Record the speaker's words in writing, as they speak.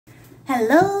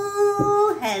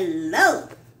Hello, hello,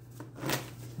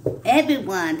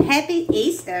 everyone. Happy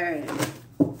Easter.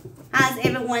 How's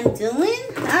everyone doing?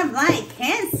 All right,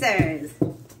 Cancers.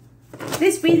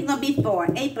 This reading going to be for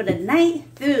April the 9th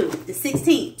through the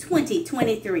 16th,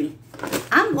 2023.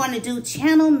 I'm going to do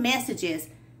channel messages.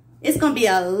 It's going to be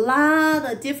a lot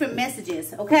of different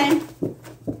messages, okay?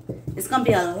 It's going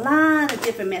to be a lot of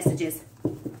different messages.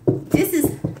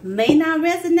 This may not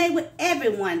resonate with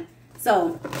everyone.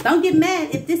 So don't get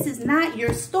mad if this is not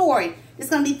your story. It's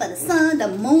going to be for the sun, the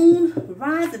moon,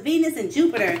 rise of Venus, and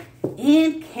Jupiter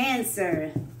in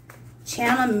Cancer.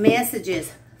 Channel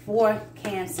messages for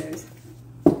Cancers.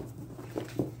 All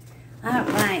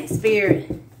right,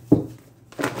 Spirit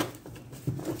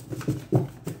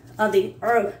of the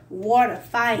earth, water,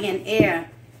 fire, and air.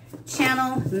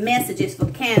 Channel messages for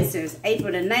Cancers,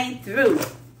 April the 9th through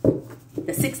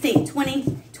the 16th,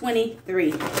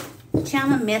 2023.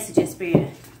 Channel messages,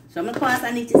 Spirit. So I'm going to cross,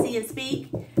 I need to see and speak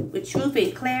with truth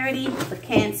and clarity for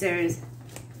Cancers.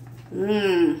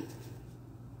 I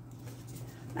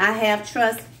have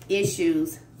trust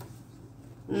issues.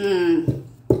 Who's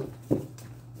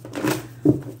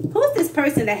this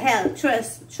person that has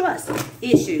trust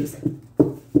issues?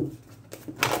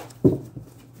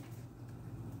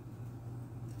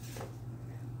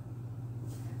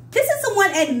 This is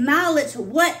someone acknowledge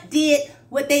what they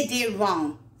did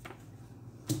wrong.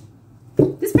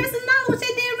 This person knows what they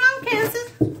did wrong, Cancer.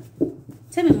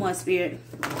 Tell me more, Spirit.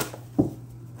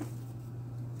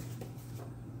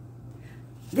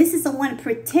 This is someone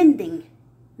pretending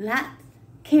not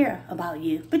care about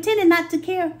you. Pretending not to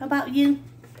care about you.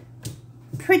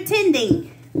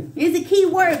 Pretending is the key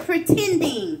word,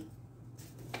 pretending.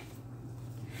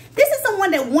 This is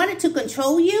someone that wanted to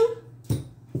control you.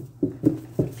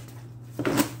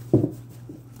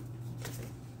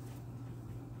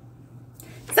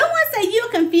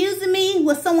 Confusing me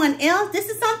with someone else. This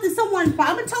is something someone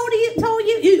probably told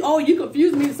you. Oh, you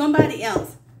confused me with somebody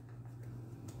else.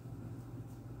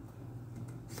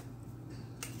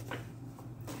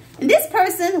 And this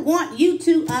person want you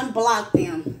to unblock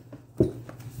them.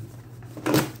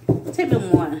 Tell me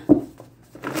more.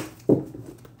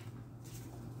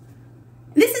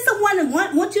 This is someone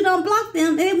that want you to unblock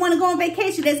them, and they want to go on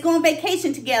vacation. Let's go on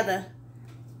vacation together.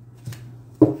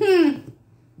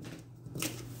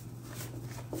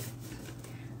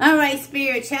 All right,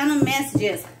 Spirit, channel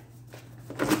messages.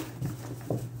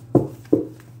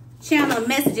 Channel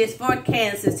messages for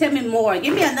Cancers. Tell me more.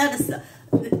 Give me another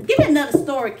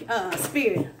story,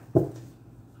 Spirit.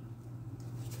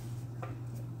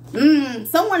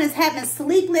 Someone is having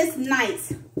sleepless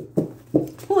nights.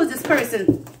 Who is this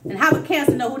person? And how would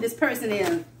Cancer know who this person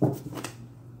is?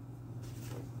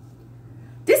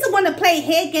 This is one to play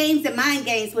head games and mind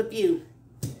games with you.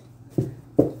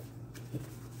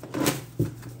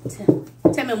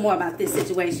 Tell me more about this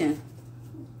situation.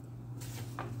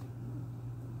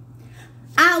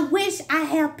 I wish I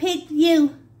had picked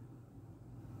you.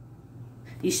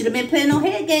 You should have been playing no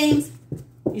head games.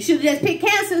 You should have just picked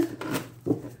Cancer.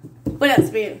 What else,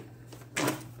 Spirit?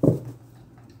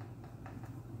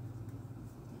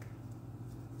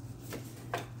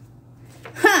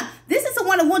 This is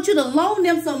someone that wants you to loan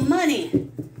them some money.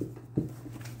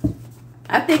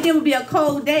 I think it would be a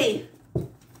cold day.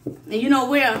 And you know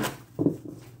where?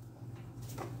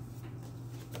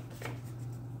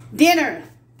 Dinner.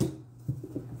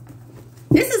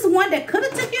 This is the one that could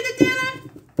have took you to dinner.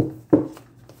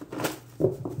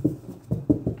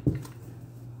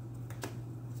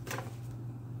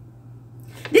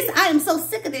 I am so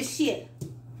sick of this shit.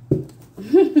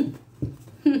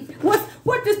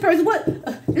 What this person?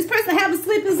 This person having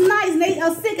sleepless nights and they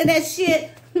are sick of that shit.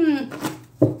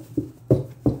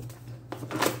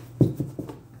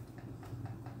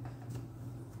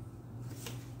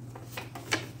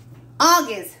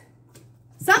 August.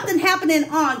 Something happened in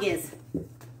August.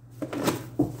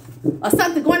 Or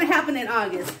something going to happen in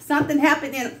August. Something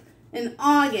happened in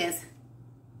August.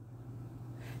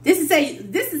 This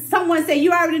is someone say,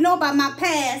 you already know about my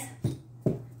past.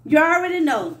 You already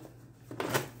know.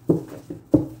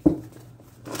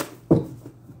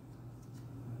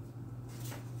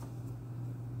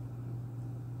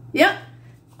 Yep.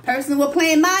 Person was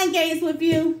playing mind games with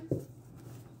you.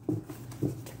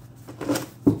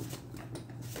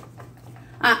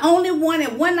 I only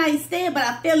wanted one night stand, but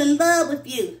I fell in love with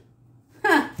you.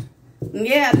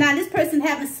 Yeah, now this person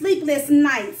having sleepless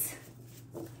nights.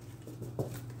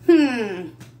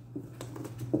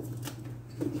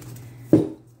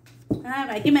 All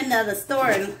right, give me another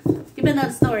story. Give me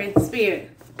another story,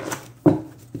 Spirit.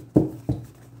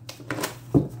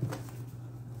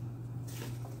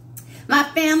 My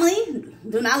family,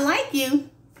 do do not like you.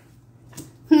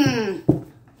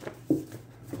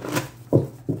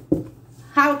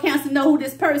 How would Cancer know who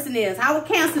this person is? How would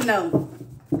Cancer know?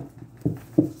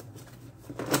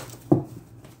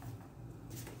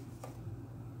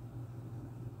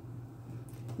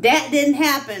 That didn't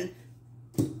happen.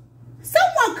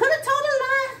 Someone could have told a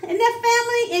lie in that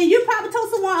family, and you probably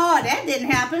told someone, oh, that didn't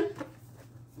happen.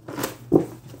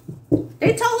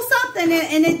 They told something,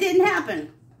 and it didn't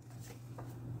happen.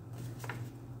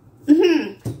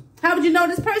 How would you know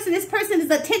this person? This person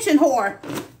is a attention whore.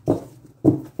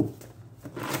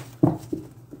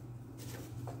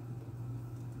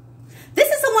 This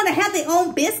is someone that has their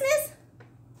own business.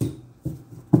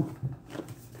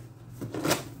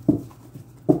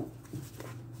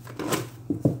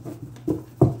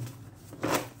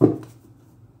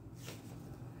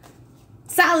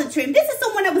 Silent treatment. This is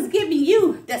someone that was giving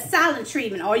you the silent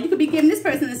treatment. Or you could be giving this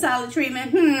person the silent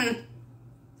treatment.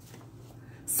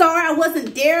 Sorry, I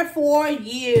wasn't there for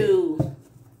you.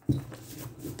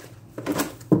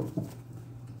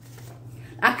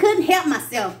 I couldn't help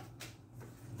myself.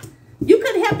 You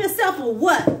couldn't help yourself or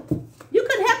what? You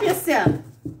couldn't help yourself.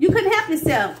 You couldn't help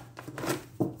yourself.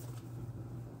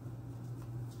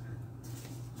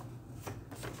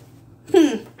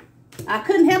 I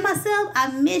couldn't help myself.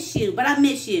 I miss you, but I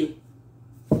miss you.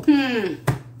 My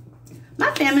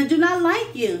family do not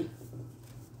like you.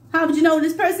 How would you know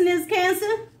this person is,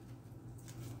 Cancer?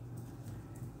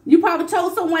 You probably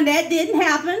told someone that didn't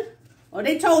happen. Or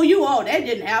they told you, oh, that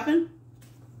didn't happen.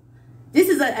 This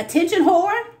is an attention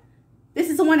whore. This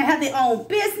is someone that has their own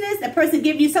business. That person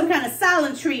give you some kind of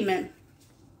silent treatment.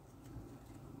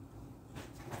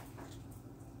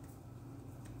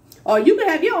 Or you could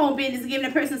have your own business giving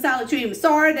a person silent treatment.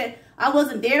 Sorry that I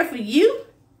wasn't there for you.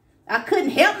 I couldn't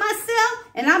help myself.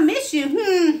 And I miss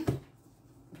you.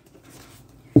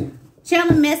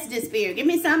 Channel messages, Spirit. Give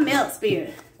me something else,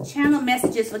 Spirit. Channel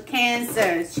messages for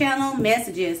Cancer. Channel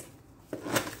messages.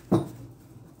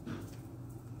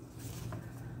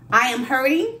 I am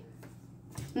hurting.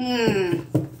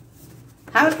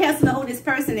 How would Cancer know who this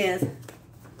person is?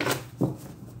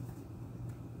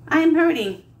 I am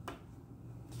hurting.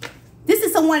 This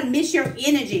is someone miss your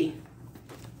energy.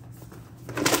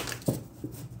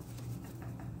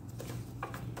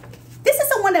 This is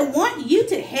someone that want you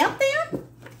to help them.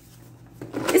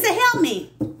 It's a help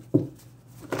me.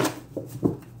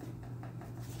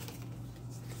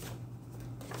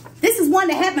 This is one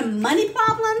that having money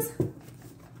problems.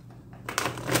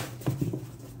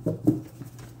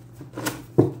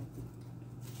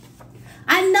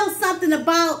 I know something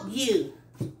about you.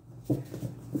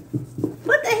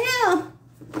 What the hell?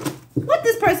 What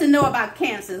this person know about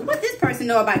Cancer? What this person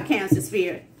know about Cancer,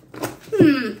 Spirit?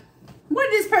 What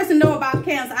does this person know about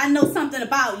Cancer? I know something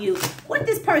about you. What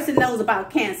this person knows about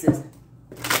Cancer?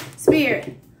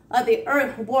 Spirit of the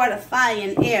earth, water, fire,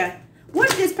 and air. What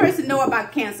does this person know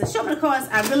about Cancer? Show me the cards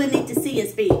I really need to see and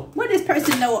speak. What does this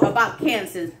person know about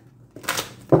Cancer?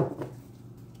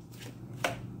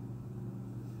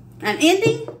 An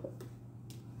ending?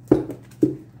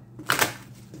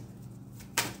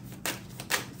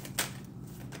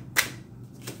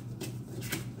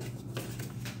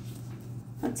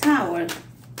 A tower.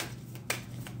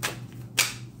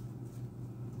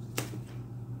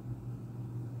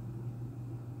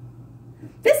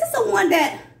 This is someone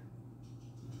that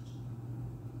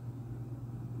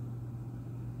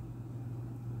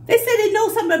they say they know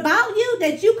something about you,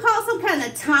 that you call some kind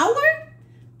of tower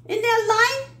in their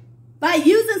life by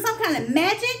using some kind of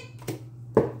magic.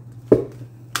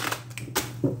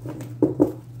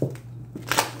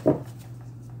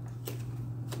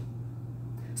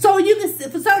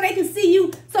 So they can see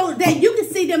you, so that you can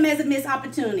see them as a missed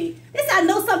opportunity. This I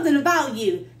know something about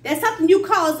you. That's something you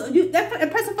cause you.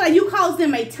 That person like you cause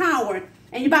them a tower,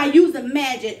 and you by using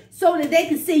magic so that they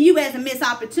can see you as a missed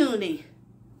opportunity.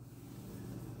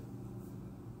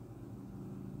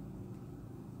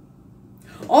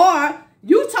 Or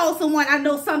you told someone I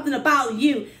know something about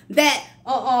you that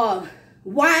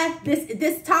why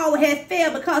this tower had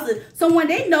failed because of someone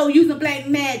they know using black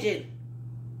magic.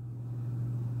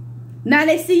 Now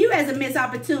they see you as a missed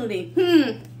opportunity.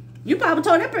 You probably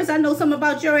told that person I know something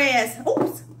about your ass.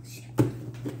 Oops.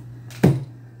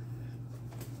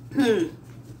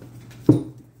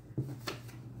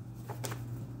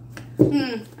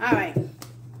 All right.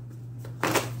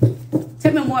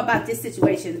 Tell me more about this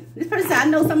situation. This person I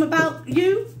know something about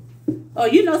you, or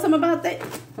you know something about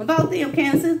them,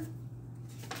 Cancer.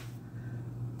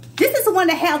 This is the one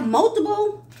that have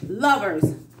multiple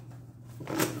lovers.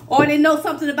 Or they know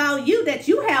something about you that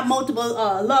you have multiple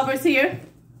lovers here.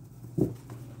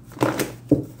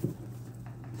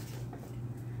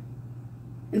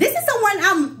 And this is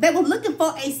someone that was looking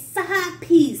for a side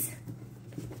piece.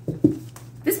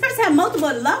 This person had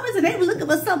multiple lovers and they were looking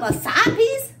for a side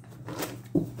piece.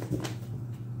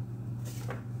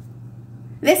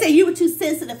 They say you were too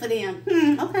sensitive for them.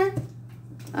 Okay.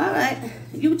 All right.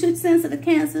 You were too sensitive,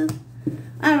 Cancer.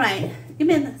 All right. Give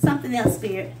me something else,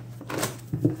 Spirit.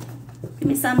 Give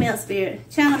me something else, Spirit.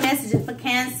 Channel messages for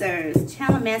Cancers.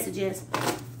 Channel messages.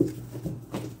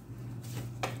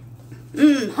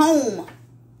 Home.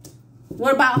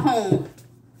 What about home?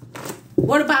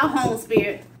 What about home,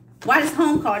 Spirit? Why this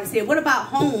home card is here? What about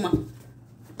home?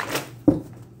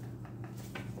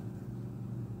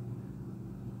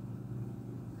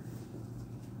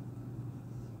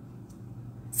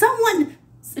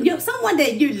 Someone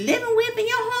that you're living with in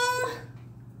your home.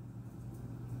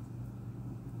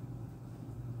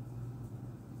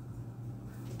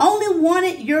 Only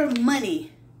wanted your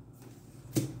money.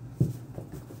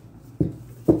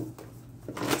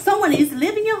 Someone that used to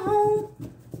live in your home,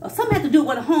 or something has to do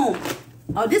with a home.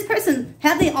 Or this person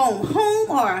have their own home,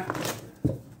 or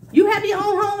you have your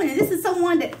own home, and this is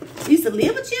someone that used to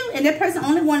live with you, and that person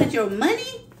only wanted your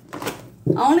money.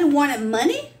 Only wanted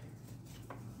money.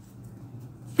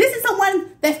 This is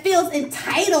someone that feels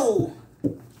entitled.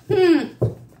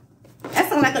 That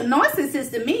sounds like a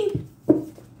narcissist to me.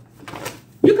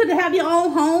 You could have your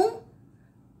own home,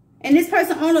 and this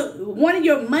person only wanted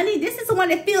your money. This is someone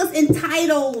that feels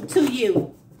entitled to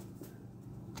you.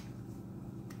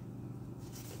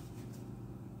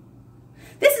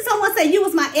 This is someone saying you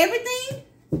was my everything.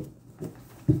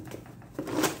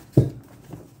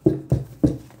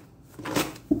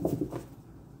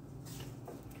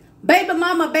 Baby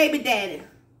mama, baby daddy.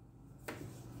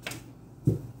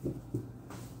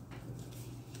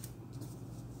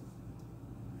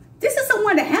 This is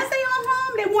someone that has their own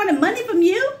home. They wanted money from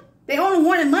you. They only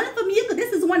wanted money from you because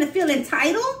this is one that feel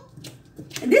entitled.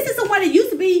 And this is someone that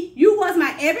used to be, you was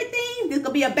my everything. This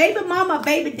could be a baby mama,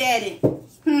 baby daddy.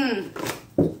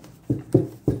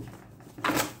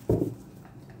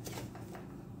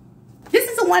 This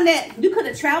is someone that you could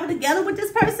have traveled together with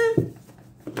this person.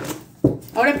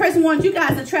 Or that person wants you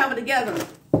guys to travel together.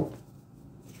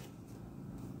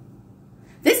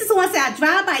 This is someone that I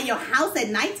drive by your house at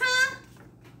nighttime.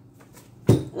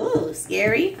 Ooh,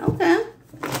 scary. Okay.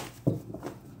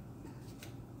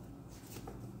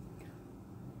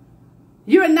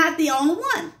 You're not the only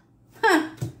one. Huh.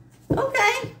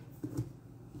 Okay.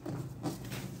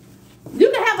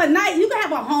 You can have a night, you can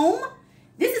have a home.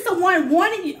 This is someone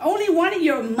only wanted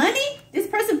your money. This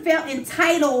person felt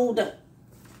entitled.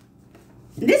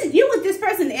 This is you with this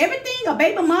person, everything, a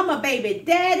baby mama, a baby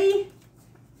daddy.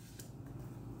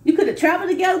 You could have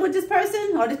traveled together with this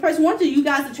person, or this person wanted you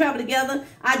guys to travel together.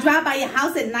 I drive by your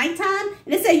house at nighttime,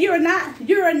 and they say you're not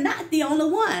the only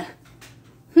one.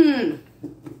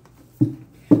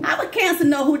 How would Cancer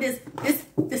know who this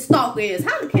stalker is?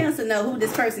 How would Cancer know who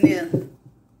this person is?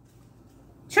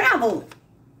 Travel.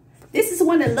 This is the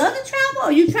one that loves to travel,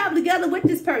 or you travel together with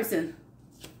this person?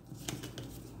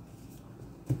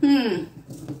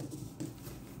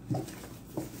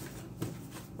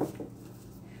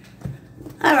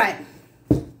 All right.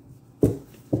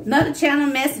 Another channel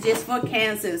messages for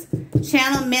Cancers.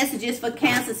 Channel messages for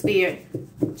Cancer Spirit.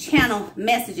 Channel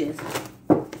messages.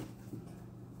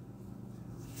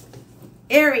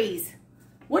 Aries.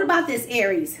 What about this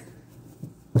Aries?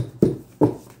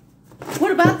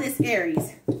 What about this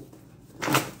Aries?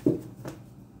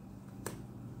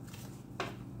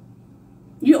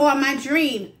 You are my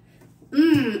dream.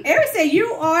 Aries said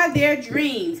you are their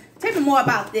dreams. Tell me more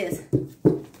about this.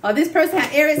 This person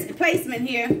had Aries placement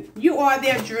here. You are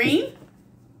their dream.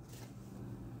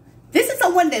 This is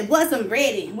someone that wasn't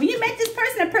ready. When you met this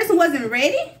person, that person wasn't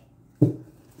ready.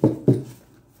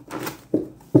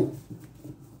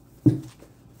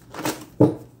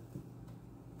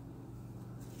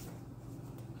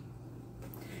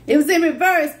 It was in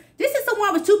reverse. This is someone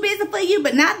who was too busy for you,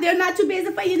 but they're not too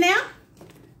busy for you now.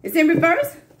 It's in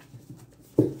reverse.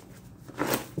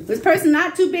 This person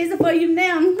not too busy for you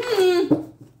now.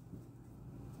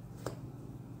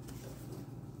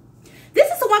 This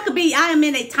is someone could be, I am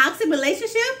in a toxic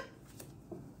relationship.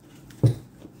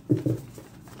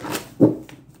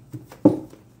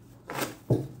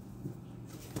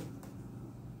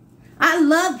 I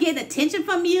love getting attention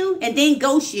from you and then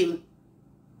ghost you.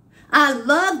 I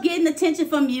love getting attention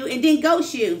from you and then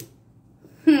ghost you.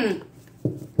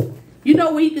 You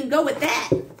know where you can go with that.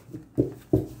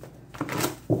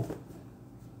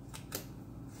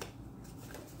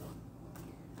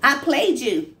 I played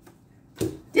you.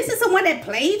 This is someone that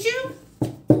played you?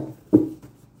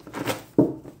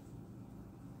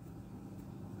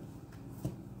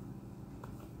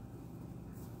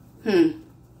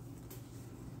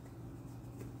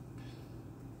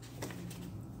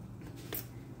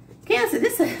 Cancer,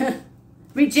 this is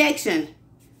rejection.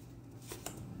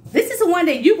 This is the one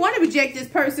that you want to reject this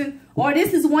person, or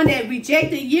this is one that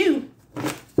rejected you.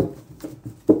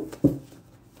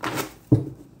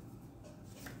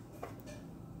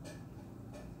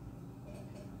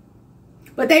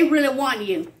 But they really want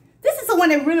you. This is the one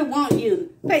that really want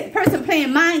you. Person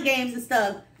playing mind games and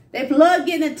stuff. They love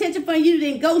getting attention from you,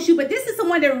 then ghost you. But this is the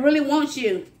one that really wants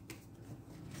you.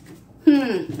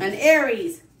 An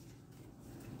Aries.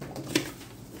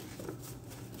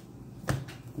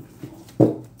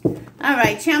 All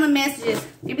right, channel messages.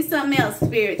 Give me something else,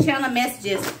 Spirit. Channel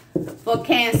messages for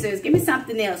Cancers. Give me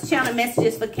something else. Channel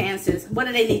messages for Cancers. What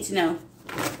do they need to know?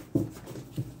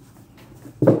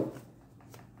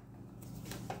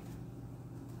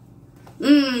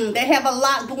 They have a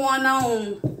lot going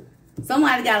on.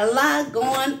 Somebody got a lot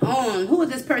going on. Who is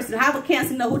this person? How would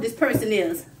Cancer know who this person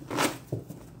is?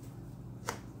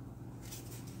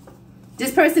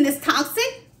 This person is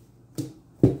toxic?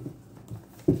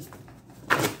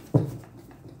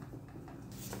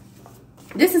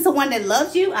 This is the one that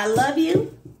loves you. I love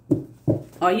you.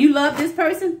 Or you love this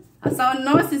person. I saw a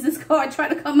narcissist card try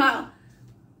to come out.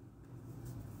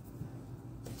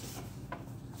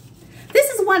 This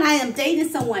is when I am dating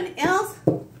someone else.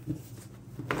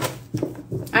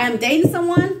 I am dating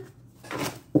someone.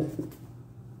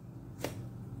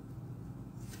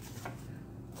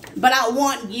 But I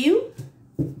want you.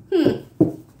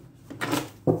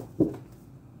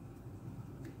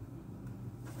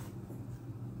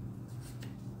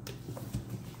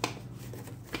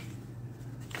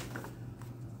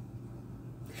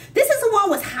 This is the one who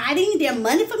was hiding their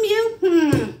money from you.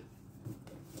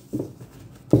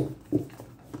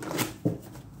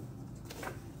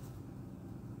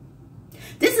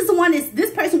 This is the one that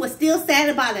this person was still sad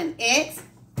about an ex.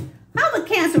 How would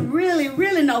Cancer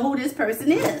really know who this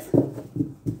person is?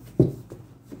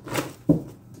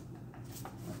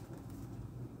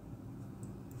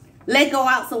 Let go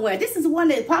out somewhere. This is one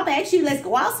that probably asked you, let's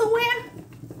go out somewhere.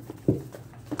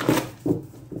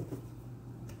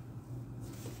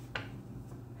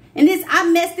 And this, I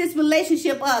messed this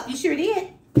relationship up. You sure did,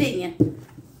 didn't you?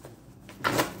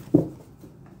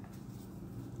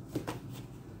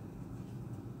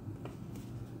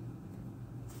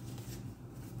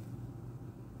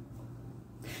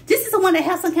 This is the one that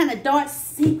has some kind of dark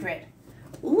secret.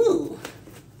 Ooh.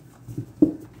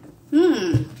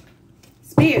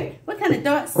 Spirit, what kind of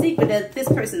dark secret does this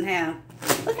person have?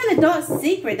 What kind of dark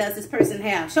secret does this person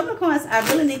have? Show me the cards I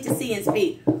really need to see and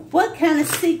speak. What kind of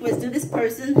secrets do this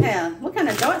person have? What kind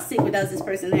of dark secret does this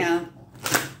person have?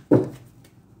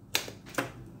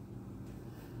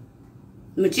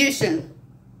 Magician.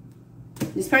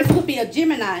 This person could be a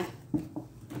Gemini.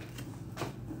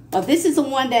 Or this is the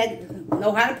one that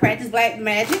know how to practice black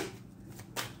magic.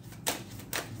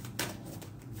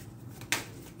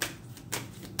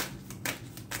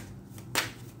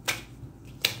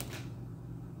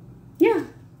 Yeah.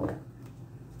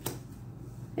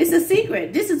 It's a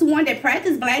secret. This is the one that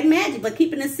practices black magic but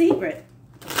keeping a secret.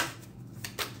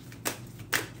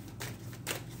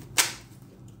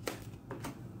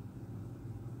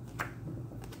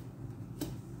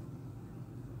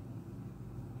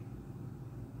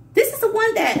 This is the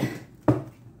one that,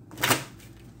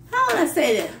 how would I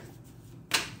say that?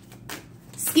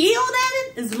 Skilled at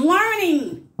it is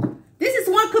learning. This is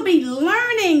one could be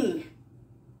learning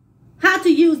how to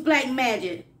use black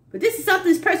magic. But this is something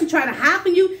this person trying to hide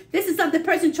from you. This is something the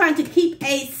person trying to keep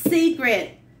a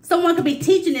secret. Someone could be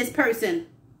teaching this person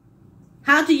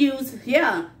how to use,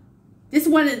 This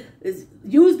one is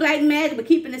use black magic but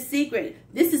keeping a secret.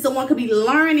 This is someone could be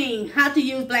learning how to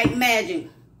use black magic.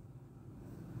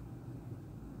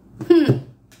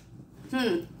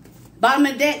 Bottom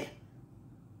of the deck.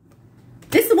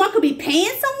 This is one could be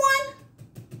paying someone.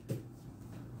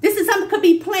 This is something could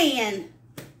be playing.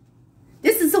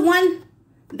 This is the one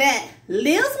that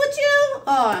lives with you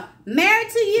or married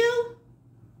to you.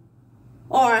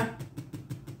 Or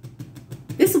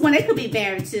this is one they could be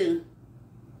married to.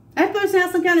 That person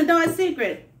has some kind of dark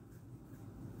secret.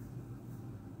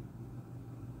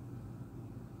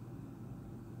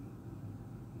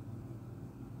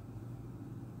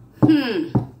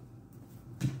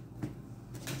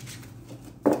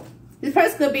 This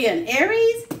person could be an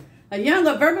Aries, a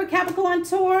younger Virgo, Capricorn,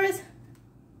 Taurus,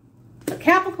 a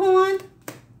Capricorn,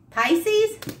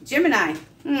 Pisces, Gemini.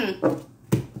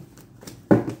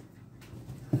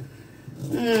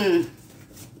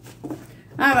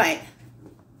 All right.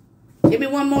 Give me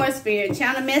one more, Spirit.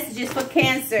 Channel messages for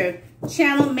Cancer.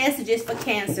 Channel messages for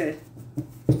Cancer.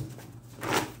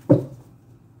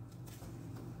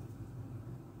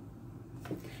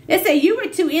 It said you were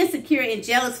too insecure and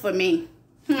jealous for me.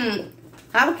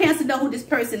 How will Cancer know who this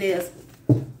person is?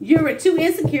 You were too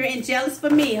insecure and jealous for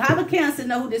me. How will Cancer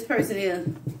know who this person is?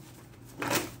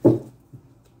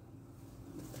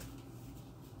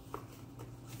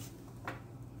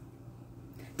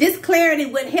 This clarity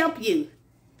would help you.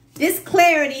 This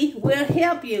clarity will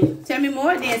help you. Tell me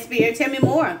more then, Spirit. Tell me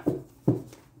more.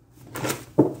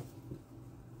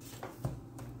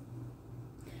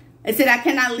 It said, I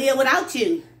cannot live without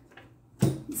you.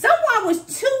 Someone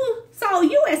saw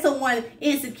you as someone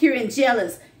insecure and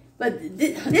jealous. But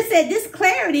this said this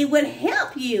clarity would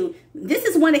help you. This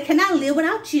is one that cannot live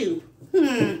without you.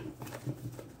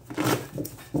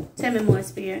 Tell me more,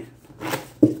 Spirit.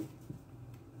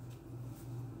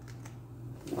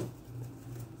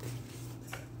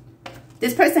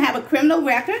 This person have a criminal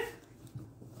record.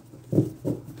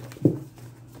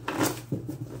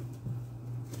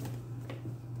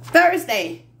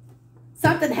 Thursday.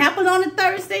 Something happened on a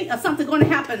Thursday, or something going to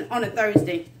happen on a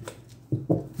Thursday.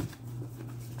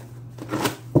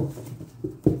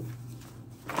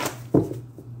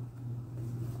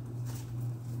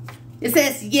 It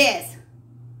says yes.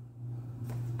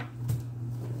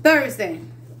 Thursday.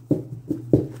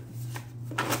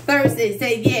 Thursday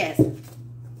say yes.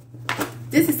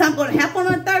 This is something going to happen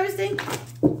on Thursday.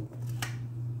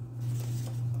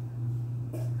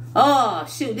 Oh,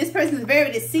 shoot. This person is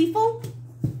very deceitful.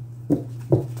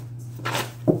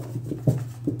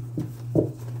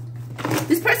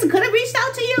 This person could have reached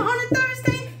out to you on a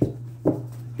Thursday.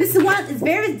 This is one is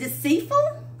very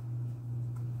deceitful.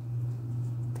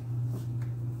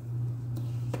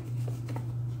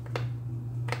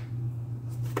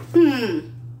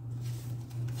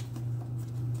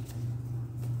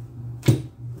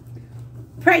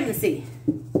 Pregnancy.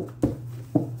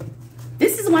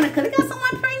 This is one that could have got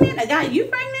someone pregnant. I got you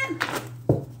pregnant.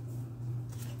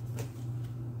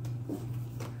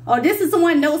 Or this is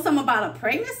someone knows something about a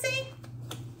pregnancy.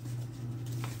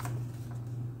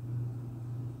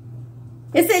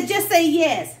 It said just say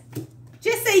yes.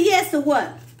 Just say yes to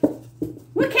what?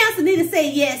 What Cancer need to say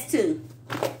yes to?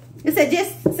 It said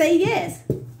just say yes.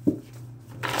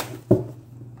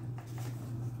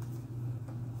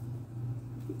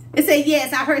 It said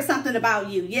yes, I heard something about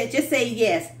you. Yeah, just say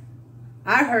yes.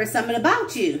 I heard something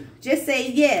about you. Just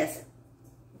say yes.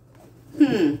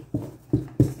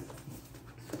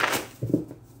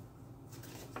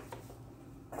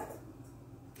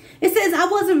 It says, I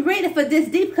wasn't ready for this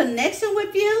deep connection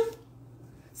with you.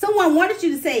 Someone wanted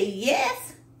you to say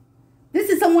yes. This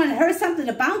is someone that heard something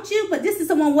about you, but this is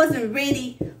someone wasn't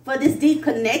ready for this deep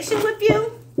connection with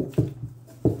you.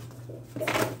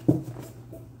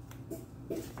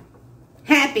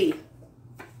 Happy.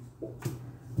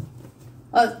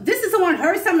 This is someone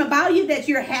heard something about you that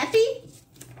you're happy.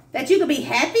 That you can be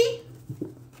happy.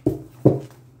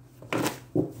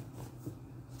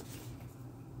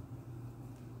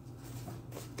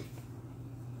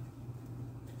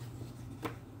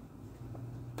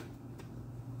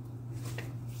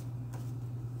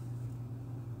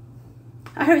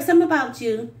 I heard something about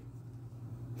you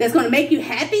that's going to make you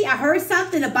happy. I heard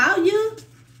something about you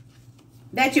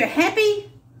that you're happy.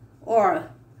 Or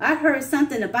I heard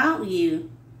something about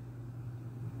you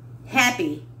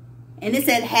happy. And it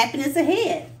said happiness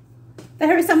ahead. I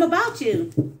heard something about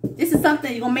you. This is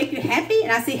something you're going to make you happy.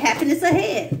 And I see happiness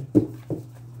ahead.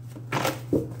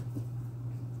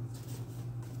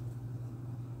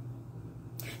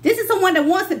 This is someone that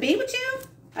wants to be with you.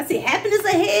 I see happiness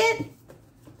ahead.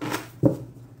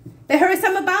 They heard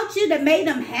something about you that made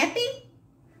them happy.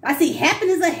 I see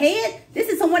happiness ahead. This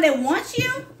is someone that wants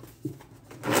you.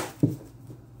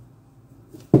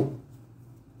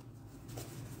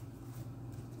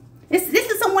 This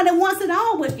is someone that wants it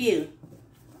all with you.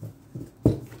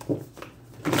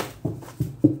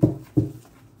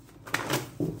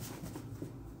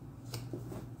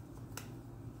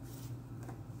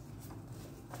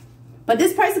 But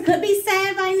this person could be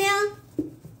sad right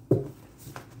now.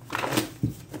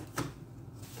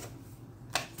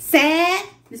 Sad.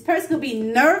 This person could be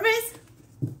nervous.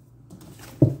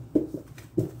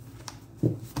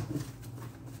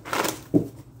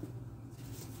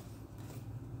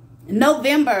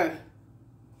 November.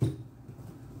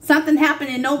 Something happened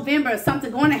in November.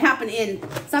 Something going to happen in...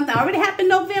 Something already happened in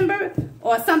November.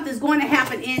 Or something's going to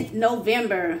happen in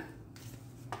November.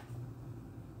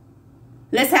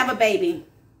 Let's have a baby.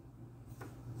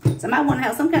 Somebody want to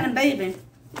have some kind of baby.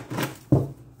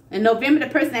 In November,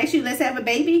 the person asks you, let's have a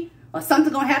baby. Or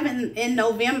something going to happen in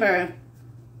November.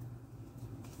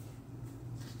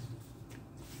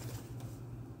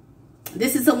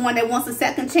 This is someone that wants a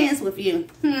second chance with you.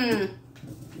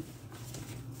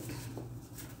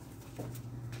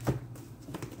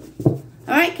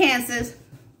 right, Cancers.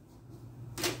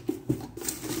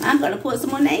 I'm going to put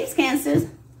some more names, Cancers.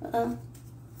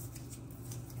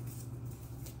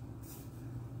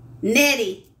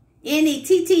 Nettie.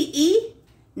 N-E-T-T-E.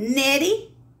 Nettie.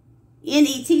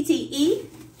 N-E-T-T-E.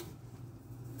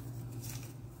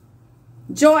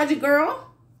 Georgia girl.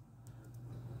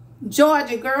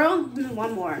 Georgia girl.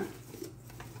 One more.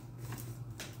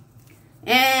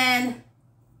 And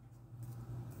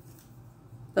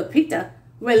Lupita.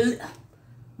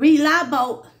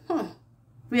 Reliable.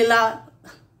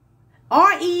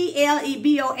 R-E-L-E-B-O-H-I-L-D.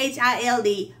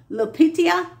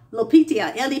 Lupitia.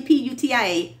 Lupitia.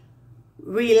 L-E-P-U-T-I-A.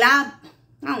 Reliable.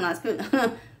 I don't know how to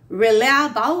spell.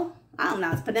 Reliable. I don't know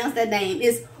how to pronounce that name.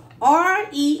 It's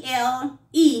R-E-L-E-B-O-H-I-L-E.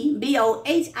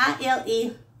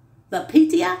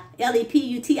 Lupitia.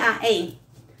 L-E-P-U-T-I-A.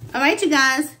 All right, you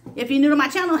guys. If you're new to my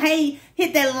channel, hey,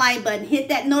 hit that like button. Hit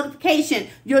that notification.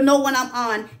 You'll know when I'm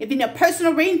on. If you need a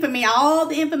personal reading from me, all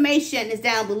the information is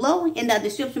down below in the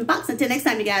description box. Until next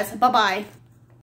time, you guys. Bye-bye.